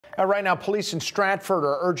Right now, police in Stratford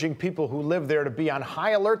are urging people who live there to be on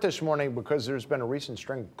high alert this morning because there's been a recent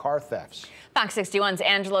string of car thefts. Fox 61's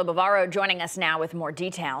Angelo Bavaro joining us now with more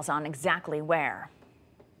details on exactly where.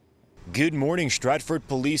 Good morning. Stratford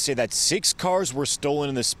police say that 6 cars were stolen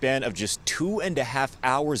in the span of just 2.5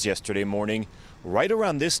 hours yesterday morning, right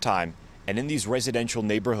around this time, and in these residential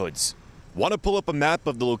neighborhoods. Want to pull up a map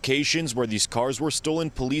of the locations where these cars were stolen?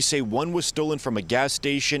 Police say 1 was stolen from a gas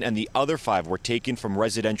station and the other 5 were taken from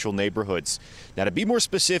residential neighborhoods. Now, to be more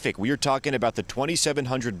specific, we are talking about the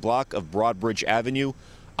 2700 block of Broadbridge Avenue,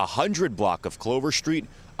 100 block of Clover Street,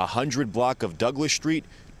 100 block of Douglas Street,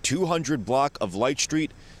 200 block of Light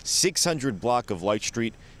Street, 600 block of Light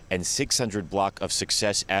Street, and 600 block of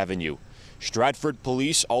Success Avenue. Stratford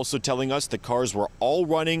police also telling us the cars were all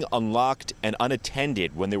running unlocked and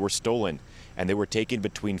unattended when they were stolen, and they were taken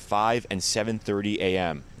between 5 and 7:30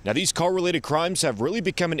 a.m. Now, these car-related crimes have really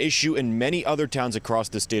become an issue in many other towns across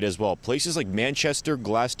the state as well. Places like Manchester,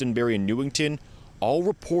 Glastonbury, and Newington all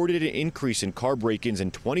reported an increase in car break-ins in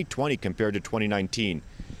 2020 compared to 2019.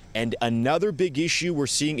 And another big issue we're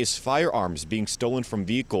seeing is firearms being stolen from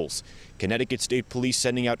vehicles. Connecticut State Police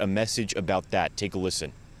sending out a message about that. Take a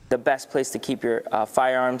listen. The best place to keep your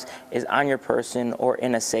firearms is on your person or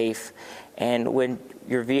in a safe. And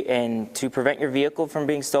to prevent your vehicle from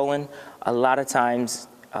being stolen, a lot of times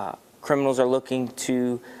criminals are looking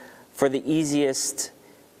for the easiest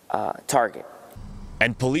target.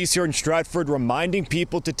 And police here in Stratford reminding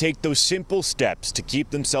people to take those simple steps to keep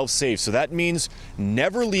themselves safe. So that means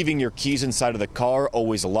never leaving your keys inside of the car,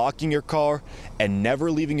 always locking your car, and never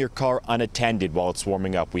leaving your car unattended while it's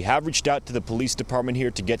warming up. We have reached out to the police department here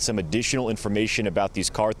to get some additional information about these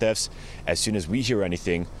car thefts. As soon as we hear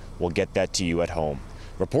anything, we'll get that to you at home.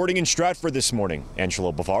 Reporting in Stratford this morning,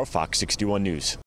 Angelo Bavaro, Fox 61 News.